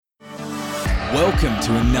Welcome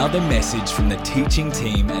to another message from the teaching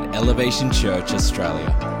team at Elevation Church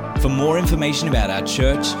Australia. For more information about our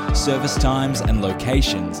church, service times and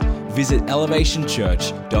locations, visit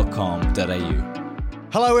elevationchurch.com.au.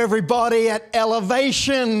 Hello everybody at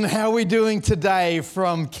Elevation. How are we doing today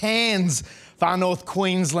from Cairns, far north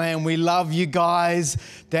Queensland? We love you guys.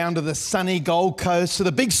 Down to the sunny Gold Coast, to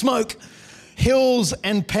the Big Smoke, Hills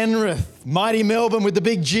and Penrith. Mighty Melbourne with the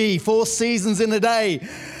big G, 4 seasons in a day.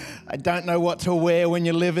 I don't know what to wear when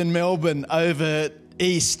you live in Melbourne. Over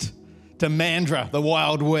east to Mandurah, the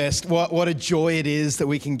Wild West. What a joy it is that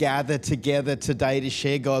we can gather together today to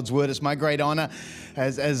share God's word. It's my great honor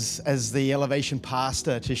as the Elevation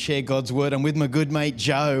pastor to share God's word. I'm with my good mate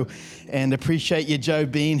Joe, and appreciate you, Joe,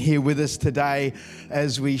 being here with us today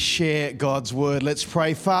as we share God's word. Let's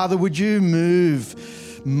pray. Father, would you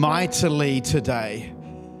move mightily today?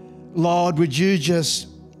 Lord, would you just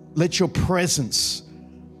let your presence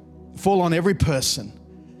fall on every person.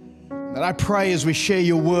 And I pray as we share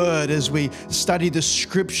your word, as we study the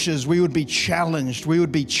scriptures, we would be challenged, we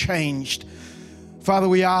would be changed. Father,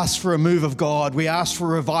 we ask for a move of God. We ask for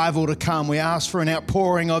revival to come. We ask for an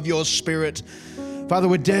outpouring of your spirit. Father,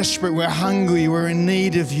 we're desperate, we're hungry, we're in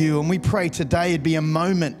need of you. And we pray today it'd be a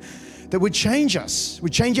moment that would change us,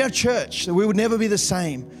 would change our church, that we would never be the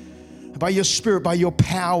same. By your spirit, by your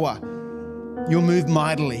power, you'll move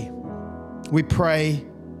mightily. We pray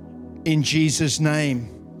in Jesus' name.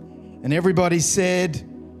 And everybody said,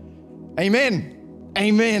 amen.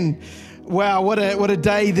 Amen. Wow, what a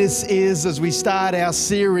day this is as we start our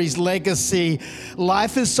series, Legacy.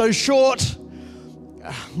 Life is so short.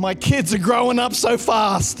 My kids are growing up so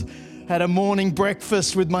fast. Had a morning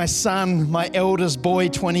breakfast with my son, my eldest boy,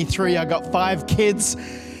 23. I got 5 kids.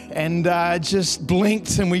 And just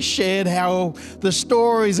blinked, and we shared how the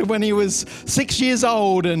stories of when he was 6 years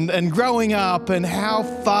old and growing up, and how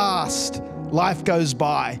fast life goes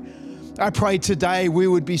by. I pray today we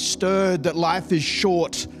would be stirred that life is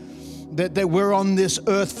short, that we're on this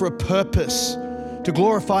earth for a purpose, to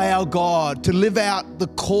glorify our God, to live out the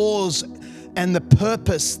cause and the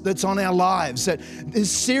purpose that's on our lives. That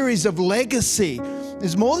this series of Legacy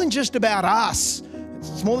is more than just about us.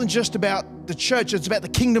 It's more than just about the church. It's about the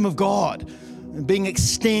kingdom of God being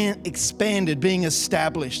expanded, being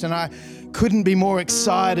established. And I couldn't be more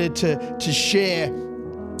excited to share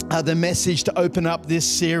the message to open up this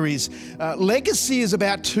series. Legacy is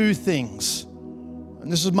about 2 things.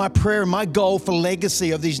 And this is my prayer and my goal for Legacy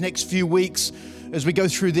of these next few weeks as we go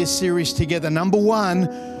through this series together. Number 1,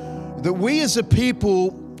 that we as a people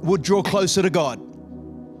would draw closer to God.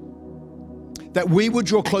 That we would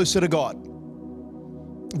draw closer to God.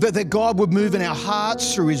 That God would move in our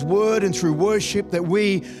hearts through his word and through worship, that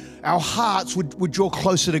our hearts would draw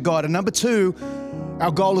closer to God. And number 2,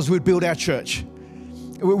 our goal is we'd build our church.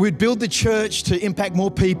 We'd build the church to impact more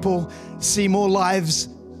people, see more lives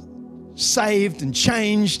saved and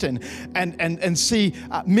changed, and see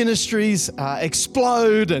ministries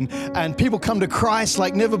explode and people come to Christ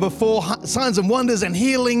like never before, signs and wonders and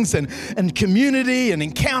healings and community and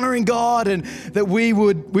encountering God, and that we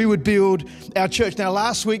would build our church. Now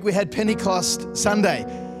last week we had Pentecost Sunday,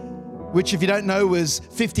 which if you don't know was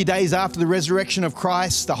 50 days after the resurrection of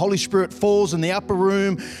Christ. The Holy Spirit falls in the upper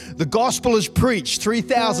room. The gospel is preached.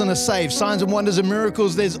 3,000 are saved. Signs and wonders and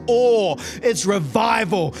miracles. There's awe. It's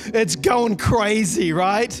revival. It's going crazy,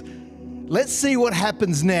 right? Let's see what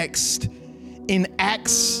happens next in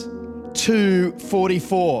Acts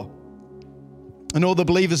 2:44. And all the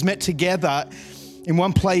believers met together in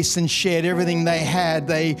one place and shared everything they had.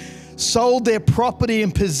 They sold their property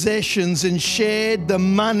and possessions and shared the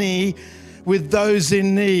money with those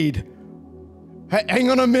in need. Hang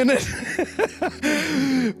on a minute.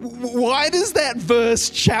 Why does that verse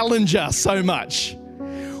challenge us so much?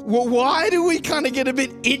 Well, why do we kind of get a bit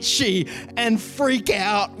itchy and freak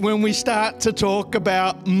out when we start to talk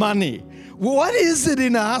about money? What is it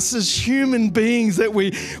in us as human beings that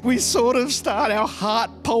we sort of start, our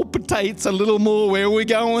heart palpitates a little more? Where are we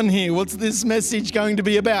going here? What's this message going to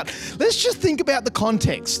be about? Let's just think about the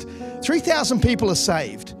context. 3,000 people are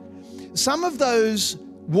saved. Some of those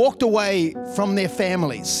walked away from their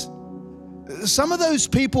families. Some of those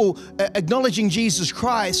people acknowledging Jesus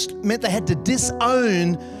Christ meant they had to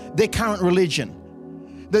disown their current religion,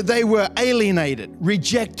 that they were alienated,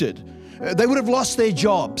 rejected. They would have lost their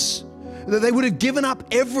jobs. They would have given up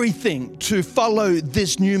everything to follow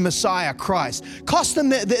this new Messiah, Christ. Cost them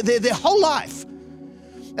their whole life.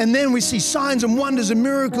 And then we see signs and wonders and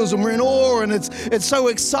miracles, and we're in awe, and it's so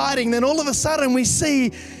exciting. Then all of a sudden we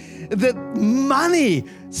see that money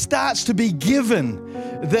starts to be given,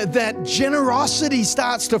 that generosity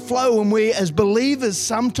starts to flow, and we as believers,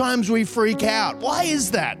 sometimes we freak out. Why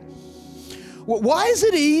is that? Why is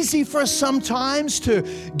it easy for us sometimes to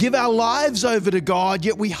give our lives over to God,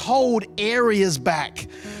 yet we hold areas back?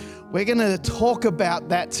 We're going to talk about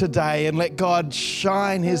that today and let God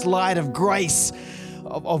shine His light of grace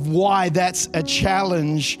of why that's a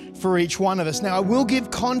challenge for each one of us. Now, I will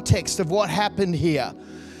give context of what happened here.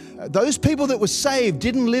 Those people that were saved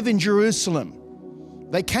didn't live in Jerusalem.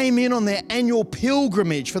 They came in on their annual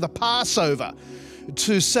pilgrimage for the Passover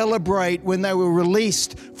to celebrate when they were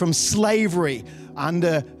released from slavery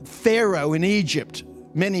under Pharaoh in Egypt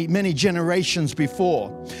many generations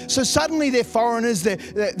before. So suddenly they're foreigners.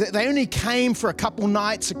 They only came for a couple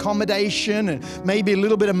nights accommodation and maybe a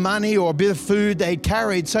little bit of money or a bit of food they'd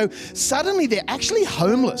carried. So suddenly they're actually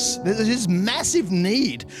homeless. There's this massive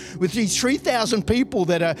need with these 3,000 people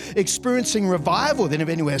that are experiencing revival. They didn't have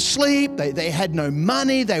anywhere to sleep. They had no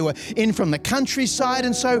money. They were in from the countryside.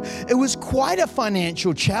 And so it was quite a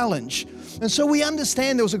financial challenge. And so we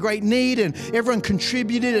understand there was a great need and everyone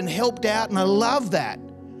contributed and helped out, and I love that.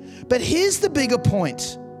 But here's the bigger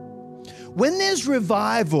point. When there's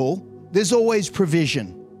revival, there's always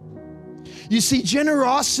provision. You see,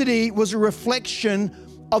 generosity was a reflection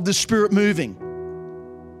of the Spirit moving.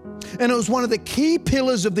 And it was one of the key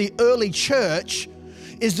pillars of the early church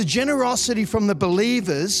is the generosity from the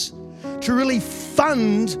believers to really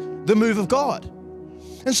fund the move of God.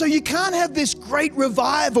 And so you can't have this great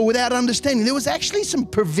revival without understanding there was actually some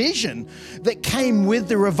provision that came with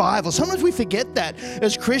the revival. Sometimes we forget that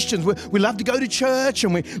as Christians. We love to go to church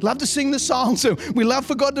and we love to sing the songs and we love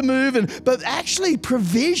for God to move. But actually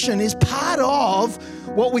provision is part of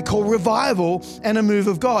what we call revival and a move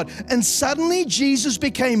of God. And suddenly Jesus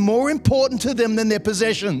became more important to them than their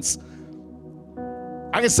possessions.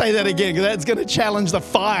 I can say that again because that's going to challenge the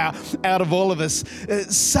fire out of all of us.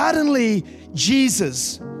 Suddenly,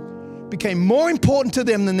 Jesus became more important to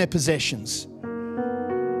them than their possessions.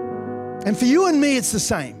 And for you and me, it's the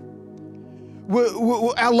same.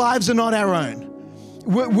 Our lives are not our own.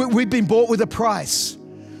 We've been bought with a price.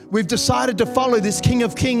 We've decided to follow this King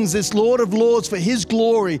of Kings, this Lord of Lords for His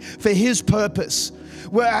glory, for His purpose.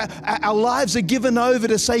 Where our lives are given over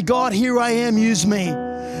to say, God, here I am, use me.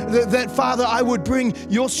 That, Father, I would bring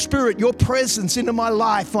your Spirit, your presence into my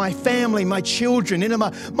life, my family, my children, into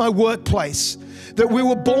my workplace. That we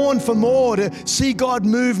were born for more, to see God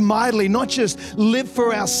move mightily, not just live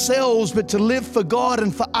for ourselves, but to live for God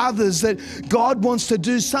and for others. That God wants to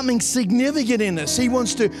do something significant in us. He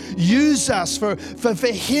wants to use us for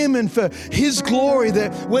Him and for His glory.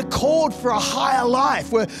 That we're called for a higher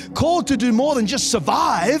life. We're called to do more than just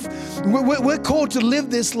survive. We're called to live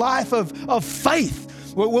this life of faith.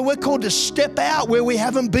 We're called to step out where we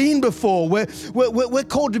haven't been before. We're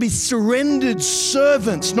called to be surrendered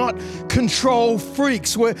servants, not control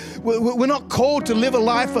freaks. We're not called to live a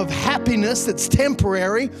life of happiness that's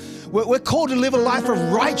temporary. We're called to live a life of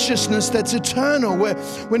righteousness that's eternal.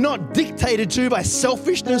 We're not dictated to by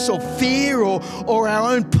selfishness or fear or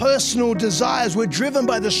our own personal desires. We're driven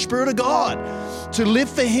by the Spirit of God to live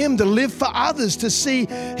for Him, to live for others, to see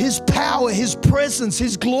His power, His presence,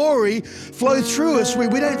 His glory flow through us. We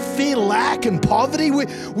don't fear lack and poverty.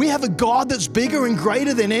 We have a God that's bigger and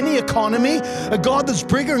greater than any economy, a God that's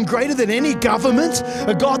bigger and greater than any government,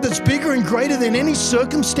 a God that's bigger and greater than any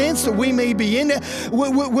circumstance that we may be in.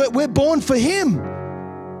 We're born for Him.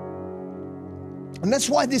 And that's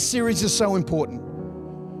why this series is so important.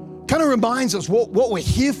 Kind of reminds us what we're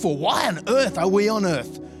here for. Why on earth are we on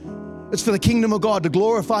earth? It's for the kingdom of God, to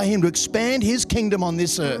glorify Him, to expand His kingdom on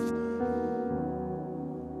this earth.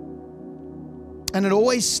 And it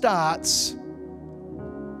always starts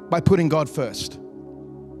by putting God first.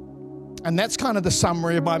 And that's kind of the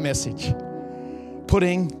summary of my message.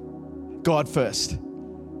 Putting God first.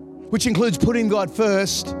 Which includes putting God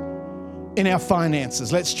first in our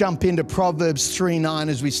finances. Let's jump into Proverbs 3:9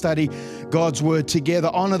 as we study God's word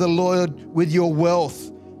together. Honor the Lord with your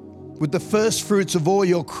wealth, with the first fruits of all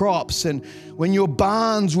your crops, and when your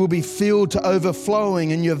barns will be filled to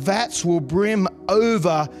overflowing and your vats will brim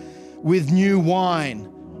over with new wine.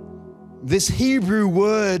 This Hebrew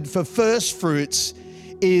word for first fruits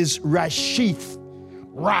is rashith.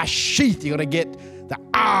 Rashith. You got to get the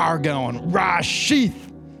R going. Rashith.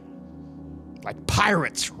 Like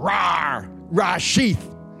pirates. Rar. Rashith.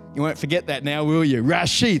 You won't forget that now, will you?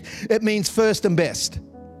 Rashith. It means first and best.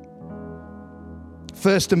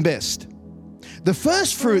 First and best. The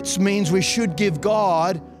first fruits means we should give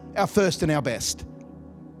God our first and our best.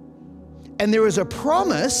 And there is a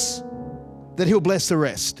promise that He'll bless the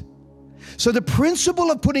rest. So the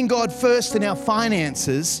principle of putting God first in our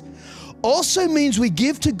finances also means we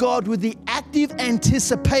give to God with the active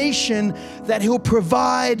anticipation that He'll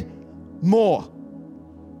provide more.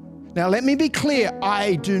 Now, let me be clear.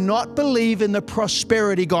 I do not believe in the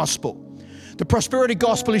prosperity gospel. The prosperity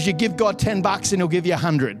gospel is you give God $10 and He'll give you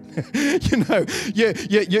 100.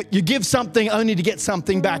 You give something only to get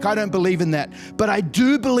something back. I don't believe in that. But I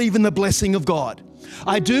do believe in the blessing of God.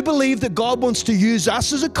 I do believe that God wants to use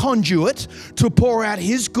us as a conduit to pour out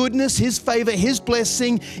His goodness, His favor, His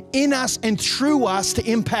blessing in us and through us to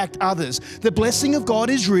impact others. The blessing of God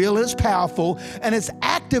is real, it's powerful, and it's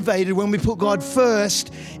activated when we put God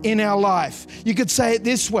first in our life. You could say it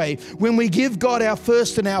this way: when we give God our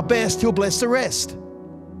first and our best, He'll bless the rest.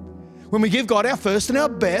 When we give God our first and our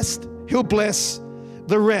best, He'll bless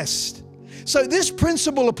the rest. So this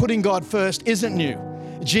principle of putting God first isn't new.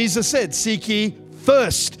 Jesus said, "Seek ye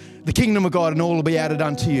first the kingdom of God, and all will be added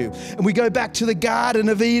unto you." And we go back to the Garden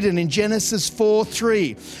of Eden in Genesis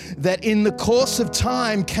 4:3, that in the course of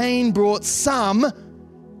time, Cain brought some,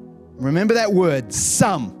 remember that word,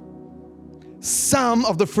 some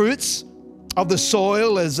of the fruits of the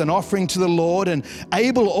soil as an offering to the Lord. And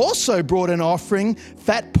Abel also brought an offering,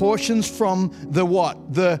 fat portions from the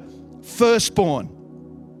what? The firstborn.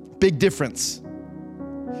 Big difference.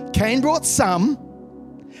 Cain brought some,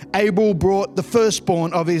 Abel brought the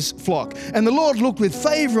firstborn of his flock. And the Lord looked with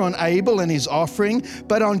favor on Abel and his offering,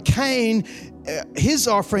 but on Cain, his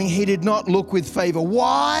offering, He did not look with favor.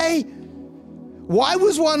 Why? Why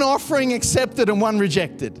was one offering accepted and one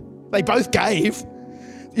rejected? They both gave.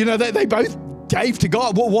 They both gave to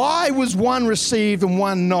God. Well, why was one received and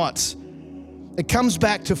one not? It comes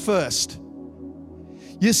back to first.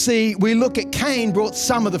 You see, we look at Cain brought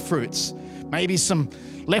some of the fruits, maybe some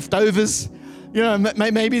leftovers,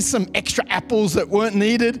 maybe some extra apples that weren't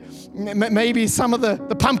needed, maybe some of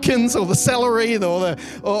the pumpkins or the celery or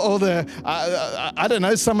I don't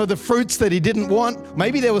know, some of the fruits that he didn't want.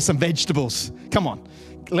 Maybe there were some vegetables. Come on.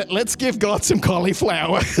 Let's give God some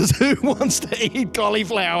cauliflower. Who wants to eat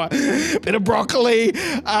cauliflower? Bit of broccoli,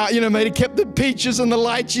 maybe kept the peaches and the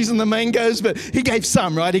lychees and the mangoes, but He gave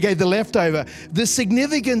some, right? He gave the leftover. The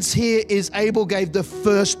significance here is Abel gave the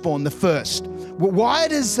firstborn, the first. Well, why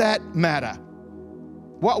does that matter?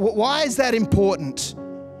 Why is that important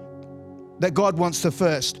that God wants the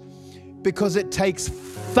first? Because it takes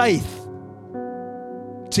faith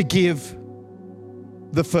to give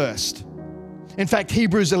the first. In fact,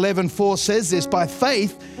 Hebrews 11:4 says this: by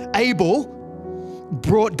faith, Abel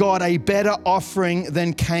brought God a better offering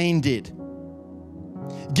than Cain did.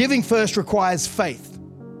 Giving first requires faith.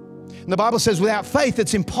 And the Bible says without faith,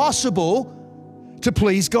 it's impossible to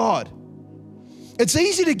please God. It's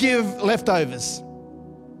easy to give leftovers.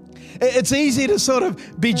 It's easy to sort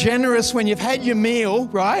of be generous when you've had your meal,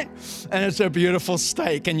 right? And it's a beautiful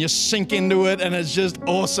steak and you sink into it and it's just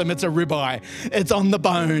awesome. It's a ribeye. It's on the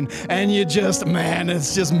bone and you just,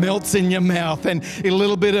 it just melts in your mouth. And a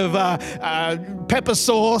little bit of pepper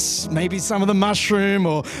sauce, maybe some of the mushroom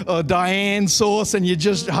or Diane sauce, and you're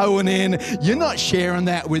just hoeing in. You're not sharing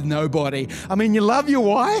that with nobody. I mean, you love your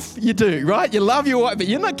wife, you do, right? You love your wife, but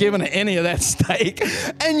you're not giving her any of that steak.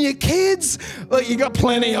 And your kids, well, you got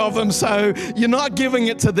plenty of them, so you're not giving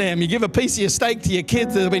it to them. You give a piece of your steak to your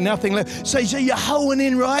kids, there'll be nothing left. So you're hoeing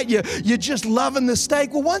in, right? You're just loving the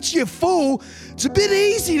steak. Well, once you're full, it's a bit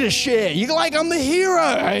easy to share. You're like, I'm the hero.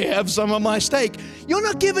 I have some of my steak. You're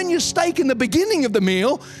not giving your steak in the beginning of the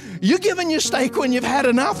meal. You're giving your steak when you've had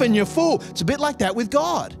enough and you're full. It's a bit like that with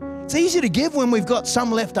God. It's easy to give when we've got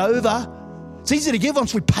some left over. It's easy to give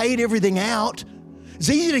once we paid everything out. It's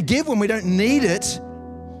easy to give when we don't need it.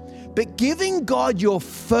 But giving God your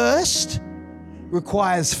first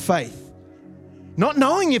requires faith. Not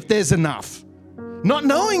knowing if there's enough. Not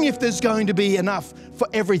knowing if there's going to be enough for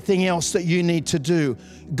everything else that you need to do.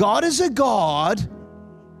 God is a God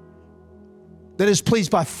that is pleased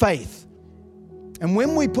by faith. And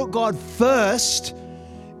when we put God first,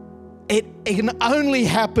 it can only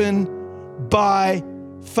happen by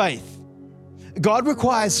faith. God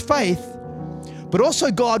requires faith, but also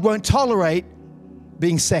God won't tolerate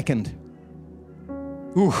being second.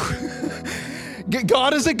 Ooh.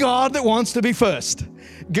 God is a God that wants to be first.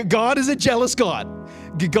 God is a jealous God.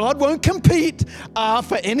 God won't compete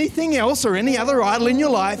for anything else or any other idol in your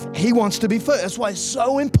life. He wants to be first. That's why it's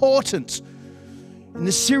so important. In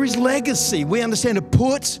this series, Legacy, we understand to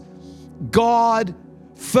put God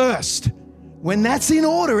first. When that's in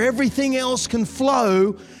order, everything else can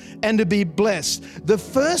flow and to be blessed. The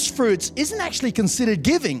first fruits isn't actually considered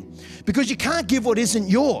giving because you can't give what isn't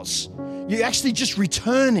yours. You're actually just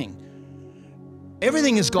returning.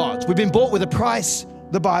 Everything is God's. We've been bought with a price.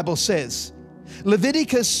 the Bible says.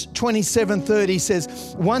 Leviticus 27:30 says,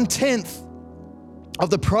 1/10 of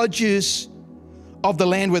the produce of the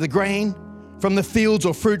land, where the grain from the fields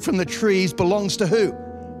or fruit from the trees belongs to who?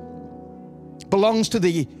 Belongs to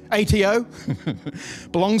the ATO,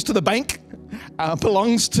 belongs to the bank,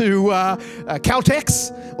 belongs to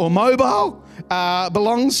Caltex or Mobile,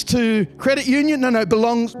 belongs to credit union. No,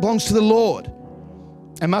 belongs to the Lord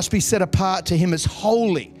and must be set apart to Him as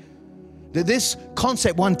holy. This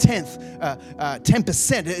concept, 1/10,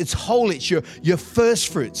 10%, it's holy. It's your first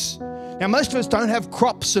fruits. Now, most of us don't have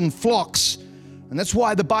crops and flocks, and that's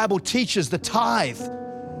why the Bible teaches the tithe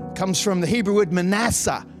comes from the Hebrew word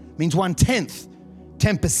manasseh, means 1/10,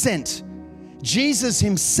 10%. Jesus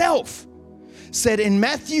Himself said in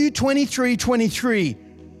Matthew 23:23,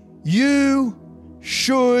 you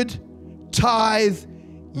should tithe,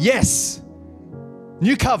 yes.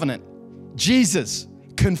 New covenant, Jesus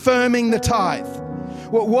confirming the tithe.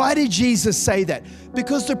 Well, why did Jesus say that?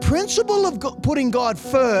 Because the principle of putting God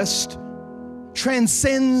first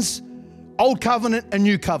transcends Old Covenant and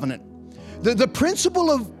New Covenant. The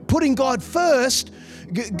principle of putting God first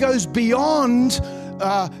goes beyond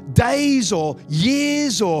days or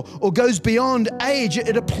years or goes beyond age.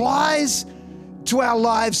 It applies to our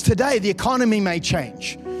lives today. The economy may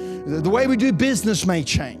change. The way we do business may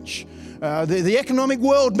change. The economic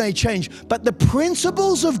world may change. But the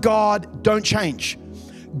principles of God don't change.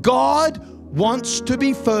 God wants to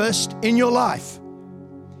be first in your life.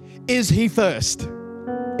 Is He first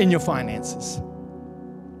in your finances?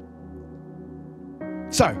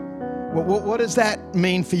 So, what does that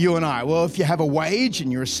mean for you and I? Well, if you have a wage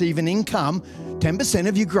and you receive an income, 10%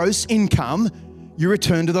 of your gross income, you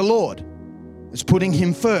return to the Lord. It's putting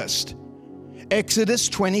Him first. Exodus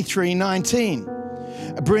 23:19.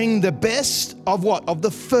 Bring the best of what? Of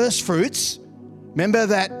the first fruits. Remember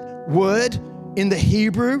that word in the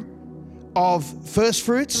Hebrew of first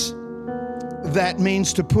fruits? That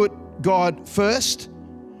means to put God first.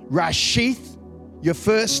 Rashith, your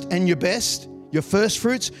first and your best, your first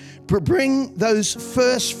fruits. Bring those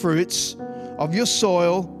first fruits of your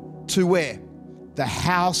soil to where? The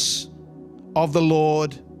house of the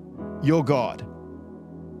Lord your God.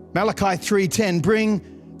 Malachi 3:10, bring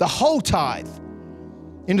the whole tithe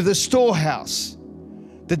into the storehouse,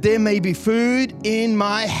 that there may be food in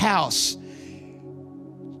my house.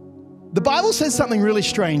 The Bible says something really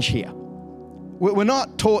strange here. We're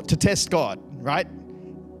not taught to test God, right?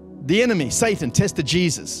 The enemy, Satan, tested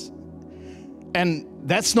Jesus. And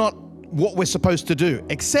that's not what we're supposed to do,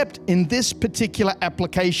 except in this particular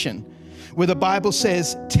application, where the Bible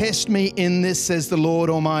says, test me in this, says the Lord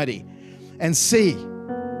Almighty, and see.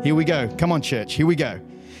 Here we go. Come on, church. Here we go.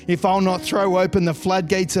 If I'll not throw open the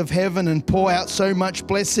floodgates of heaven and pour out so much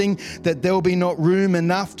blessing that there'll be not room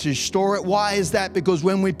enough to store it. Why is that? Because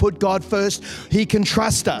when we put God first, He can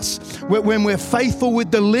trust us. When we're faithful with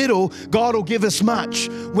the little, God will give us much.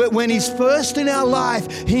 When He's first in our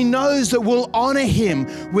life, He knows that we'll honor Him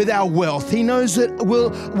with our wealth. He knows that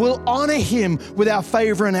we'll honor Him with our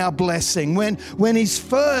favor and our blessing. When He's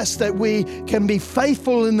first, that we can be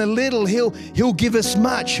faithful in the little, He'll give us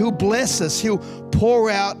much. He'll bless us. He'll pour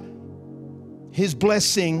out His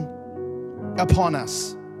blessing upon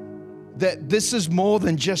us. That this is more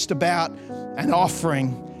than just about an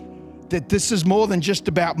offering. That this is more than just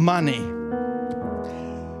about money.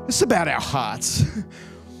 It's about our hearts.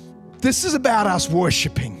 This is about us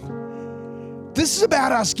worshiping. This is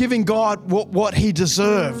about us giving God what He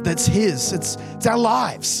deserved. That's His. It's our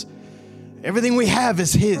lives. Everything we have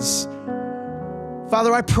is His.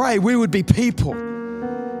 Father, I pray we would be people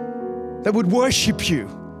that would worship You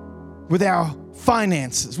with our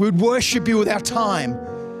finances. We'd worship You with our time.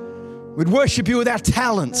 We'd worship You with our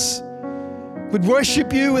talents. We'd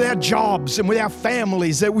worship You with our jobs and with our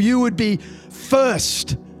families, that You would be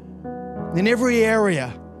first in every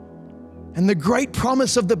area. And the great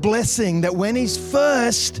promise of the blessing that when He's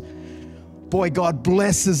first, boy, God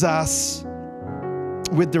blesses us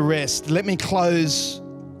with the rest. Let me close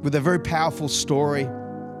with a very powerful story.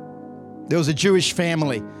 There was a Jewish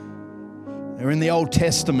family. They were in the Old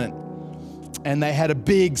Testament, and they had a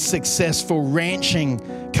big, successful ranching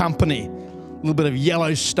company. A little bit of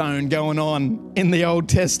Yellowstone going on in the Old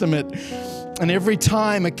Testament. And every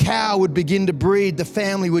time a cow would begin to breed, the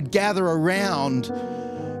family would gather around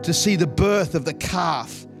to see the birth of the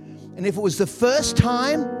calf. And if it was the first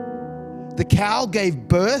time the cow gave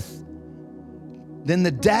birth, then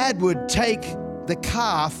the dad would take the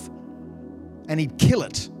calf and he'd kill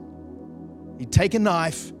it. He'd take a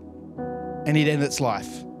knife and he'd end its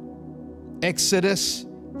life. Exodus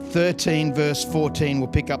 13 verse 14 will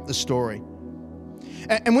pick up the story.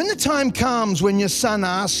 And when the time comes when your son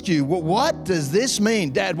asks you, well, what does this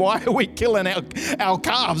mean? Dad, why are we killing our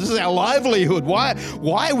calves? This is our livelihood.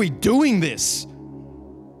 Why are we doing this?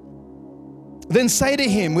 Then say to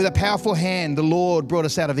him, with a powerful hand, the Lord brought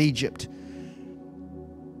us out of Egypt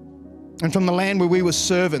and from the land where we were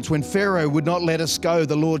servants. When Pharaoh would not let us go,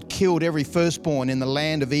 the Lord killed every firstborn in the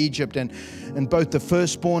land of Egypt and both the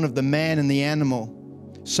firstborn of the man and the animal.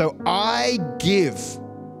 So I give,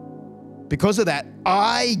 because of that,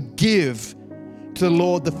 I give to the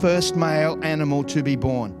Lord the first male animal to be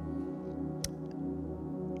born.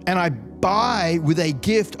 And I buy with a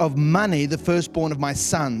gift of money the firstborn of my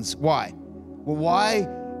sons. Why? Well, why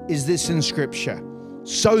is this in Scripture?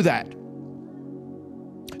 So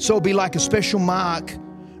it'll be like a special mark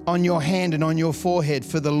on your hand and on your forehead.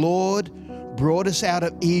 For the Lord brought us out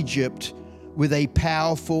of Egypt with a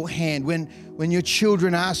powerful hand. When your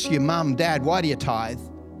children ask you, Mum, Dad, why do you tithe?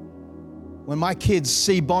 When my kids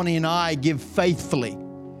see Bonnie and I give faithfully,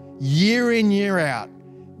 year in, year out,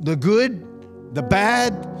 the good, the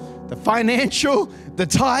bad, the financial, the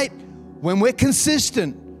tight, when we're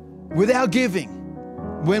consistent with our giving,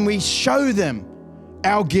 when we show them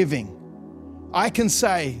our giving, I can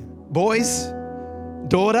say, boys,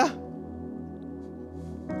 daughter,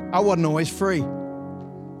 I wasn't always free.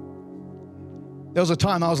 There was a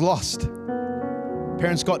time I was lost.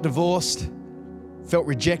 Parents got divorced, felt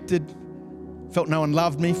rejected, felt no one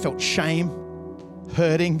loved me, felt shame,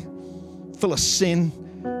 hurting, full of sin,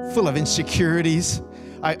 full of insecurities.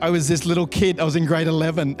 I was this little kid. I was in grade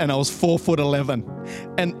 11 and I was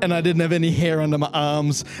 4'11", and I didn't have any hair under my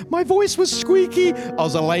arms. My voice was squeaky. I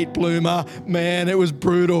was a late bloomer. Man, it was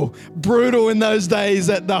brutal in those days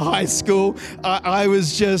at the high school. I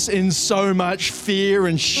was just in so much fear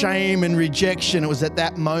and shame and rejection. It was at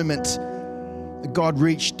that moment that God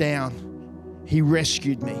reached down. He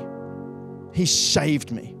rescued me. He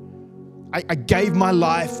saved me. I gave my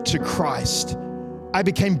life to Christ. I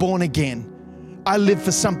became born again. I lived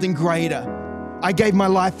for something greater. I gave my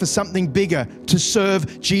life for something bigger, to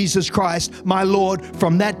serve Jesus Christ, my Lord,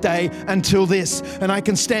 from that day until this. And I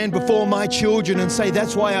can stand before my children and say,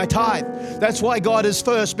 that's why I tithe. That's why God is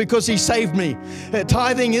first, because He saved me.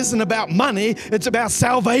 Tithing isn't about money, it's about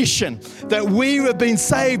salvation. That we have been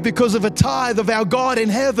saved because of a tithe of our God in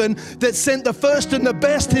heaven that sent the first and the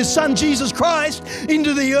best, His Son, Jesus Christ,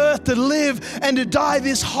 into the earth to live and to die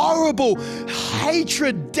this horrible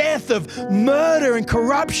hatred, death of murder and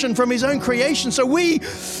corruption from His own creation. So we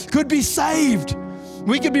could be saved.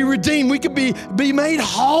 We could be redeemed. We could be made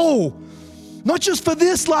whole. Not just for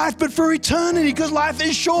this life, but for eternity, because life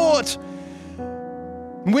is short.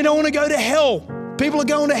 We don't want to go to hell. People are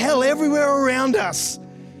going to hell everywhere around us.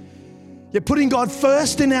 Yet putting God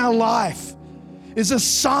first in our life is a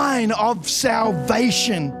sign of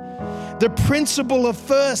salvation. The principle of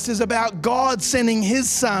first is about God sending His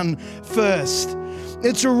Son first.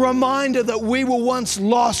 It's a reminder that we were once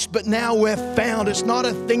lost, but now we're found. It's not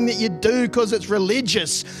a thing that you do because it's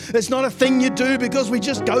religious. It's not a thing you do because we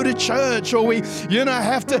just go to church, or we,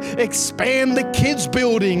 have to expand the kids'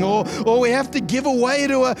 building, or we have to give away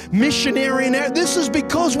to a missionary. This is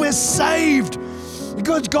because we're saved.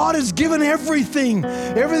 Because God has given everything.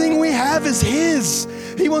 Everything we have is His.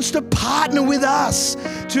 He wants to partner with us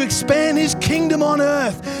to expand His kingdom on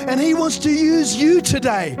earth. And He wants to use you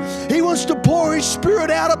today. He wants to pour His Spirit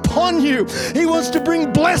out upon you. He wants to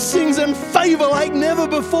bring blessings and favor like never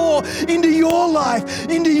before into your life,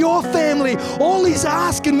 into your family. All He's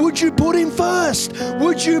asking, would you put Him first?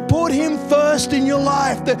 Would you put Him first in your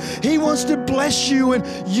life? That He wants to bless you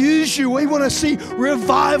and use you. We want to see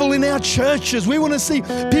revival in our churches. We want to see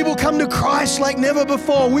people come to Christ like never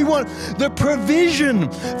before. We want the provision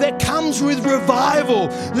that comes with revival,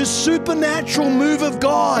 the supernatural move of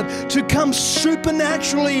God to come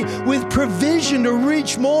supernaturally with provision to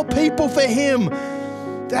reach more people for Him.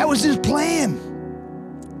 That was His plan.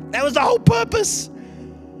 That was the whole purpose.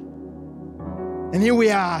 And here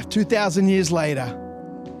we are, 2,000 years later,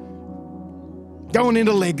 going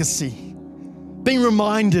into legacy, being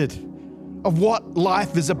reminded of what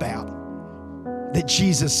life is about. That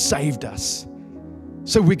Jesus saved us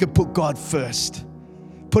so we could put God first,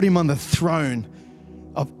 put Him on the throne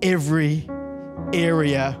of every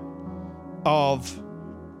area of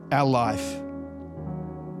our life.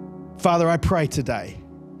 Father, I pray today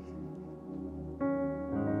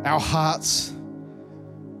our hearts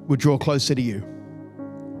would draw closer to You.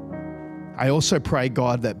 I also pray,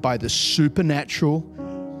 God, that by the supernatural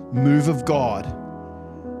move of God,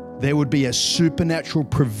 there would be a supernatural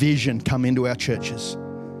provision come into our churches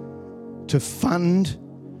to fund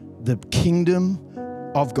the kingdom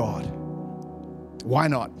of God. Why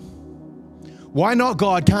not? Why not,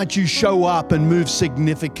 God? Can't you show up and move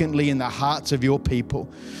significantly in the hearts of your people?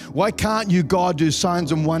 Why can't you, God, do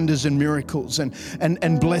signs and wonders and miracles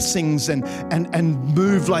and blessings and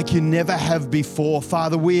move like you never have before?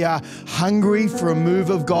 Father, we are hungry for a move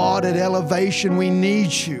of God at Elevation. We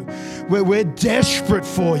need you. We're desperate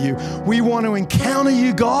for you. We want to encounter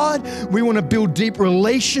you, God. We want to build deep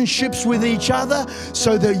relationships with each other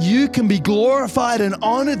so that you can be glorified and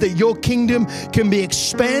honored, that your kingdom can be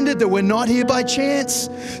expanded, that we're not here by chance.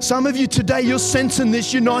 Some of you today, you're sensing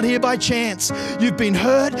this. You're not here by chance. You've been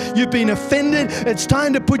hurt. You've been offended. It's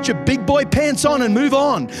time to put your big boy pants on and move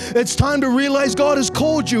on. It's time to realize God has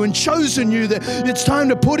called you and chosen you, that it's time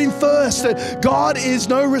to put him first, that God is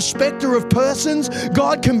no respecter of persons.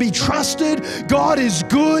 God can be trusted. God is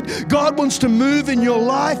good. God wants to move in your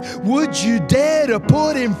life. Would you dare to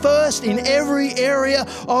put him first in every area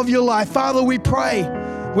of your life? Father, we pray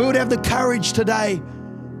we would have the courage today.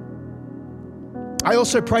 I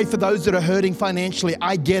also pray for those that are hurting financially.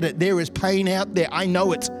 I get it. There is pain out there. I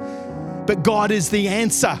know it. But God is the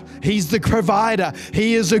answer. He's the provider.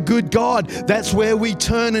 He is a good God. That's where we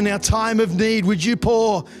turn in our time of need. Would you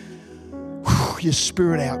pour your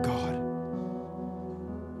Spirit out, God?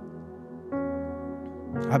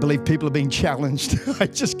 I believe people are being challenged. I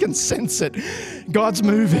just can sense it. God's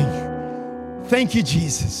moving. Thank you,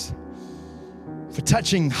 Jesus, for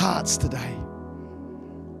touching hearts today.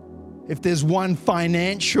 If there's one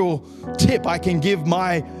financial tip I can give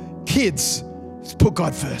my kids, it's put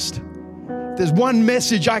God first. If there's one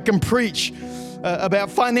message I can preach about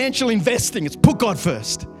financial investing, it's put God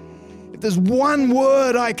first. If there's one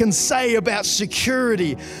word I can say about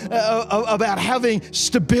security, about having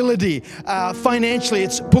stability financially,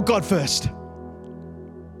 it's put God first.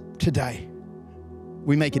 Today,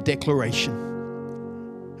 we make a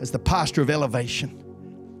declaration. As the pastor of Elevation,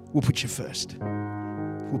 we'll put you first.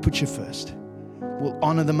 We'll put you first. We'll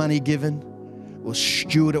honor the money given. We'll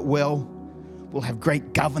steward it well. We'll have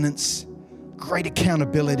great governance, great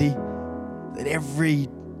accountability, that every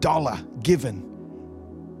dollar given,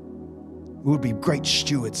 we'll be great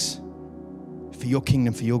stewards for your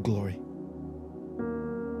kingdom, for your glory.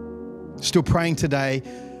 Still praying today.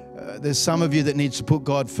 There's some of you that needs to put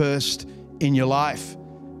God first in your life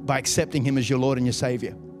by accepting him as your Lord and your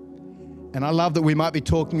Savior. And I love that we might be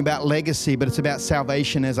talking about legacy, but it's about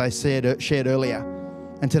salvation, as I shared earlier.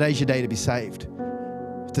 And today's your day to be saved.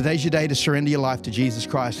 Today's your day to surrender your life to Jesus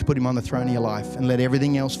Christ, to put him on the throne of your life and let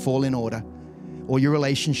everything else fall in order. All your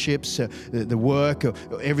relationships, the work,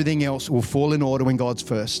 everything else will fall in order when God's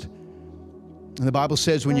first. And the Bible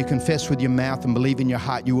says when you confess with your mouth and believe in your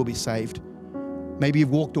heart, you will be saved. Maybe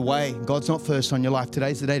you've walked away. God's not first on your life.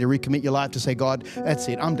 Today's the day to recommit your life, to say, God, that's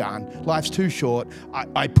it. I'm done. Life's too short.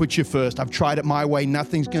 I put you first. I've tried it my way.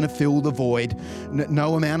 Nothing's going to fill the void.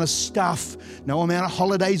 No amount of stuff, no amount of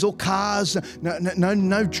holidays or cars, no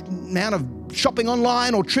amount of shopping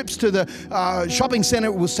online or trips to the shopping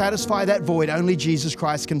center will satisfy that void. Only Jesus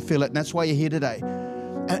Christ can fill it. And that's why you're here today.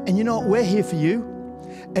 And you know what? We're here for you.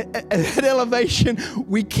 At Elevation,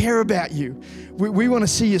 we care about you. We want to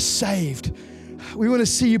see you saved. We want to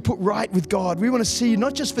see you put right with God. We want to see you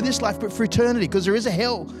not just for this life, but for eternity, because there is a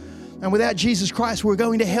hell. And without Jesus Christ, we're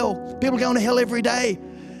going to hell. People are going to hell every day.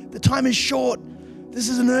 The time is short. This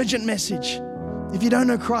is an urgent message. If you don't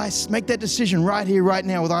know Christ, make that decision right here, right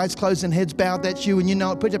now, with eyes closed and heads bowed. That's you, and you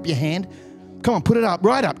know it. Put up your hand. Come on, put it up,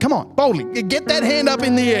 right up. Come on, boldly. Get that hand up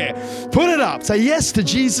in the air. Put it up. Say yes to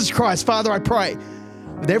Jesus Christ. Father, I pray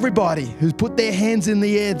with everybody who's put their hands in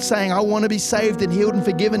the air saying, I want to be saved and healed and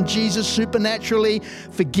forgiven. Jesus, supernaturally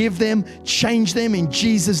forgive them, change them in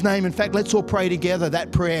Jesus' name. In fact, let's all pray together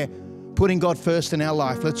that prayer, putting God first in our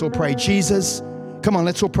life. Let's all pray. Jesus, come on,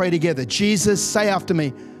 let's all pray together. Jesus, say after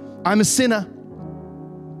me, I'm a sinner.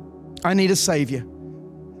 I need a Savior.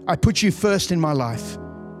 I put you first in my life.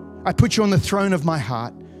 I put you on the throne of my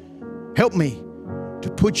heart. Help me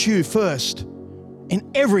to put you first in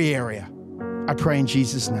every area. I pray in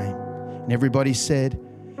Jesus' name. And everybody said,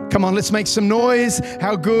 come on, let's make some noise.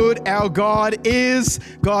 How good our God is.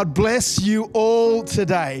 God bless you all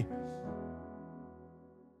today.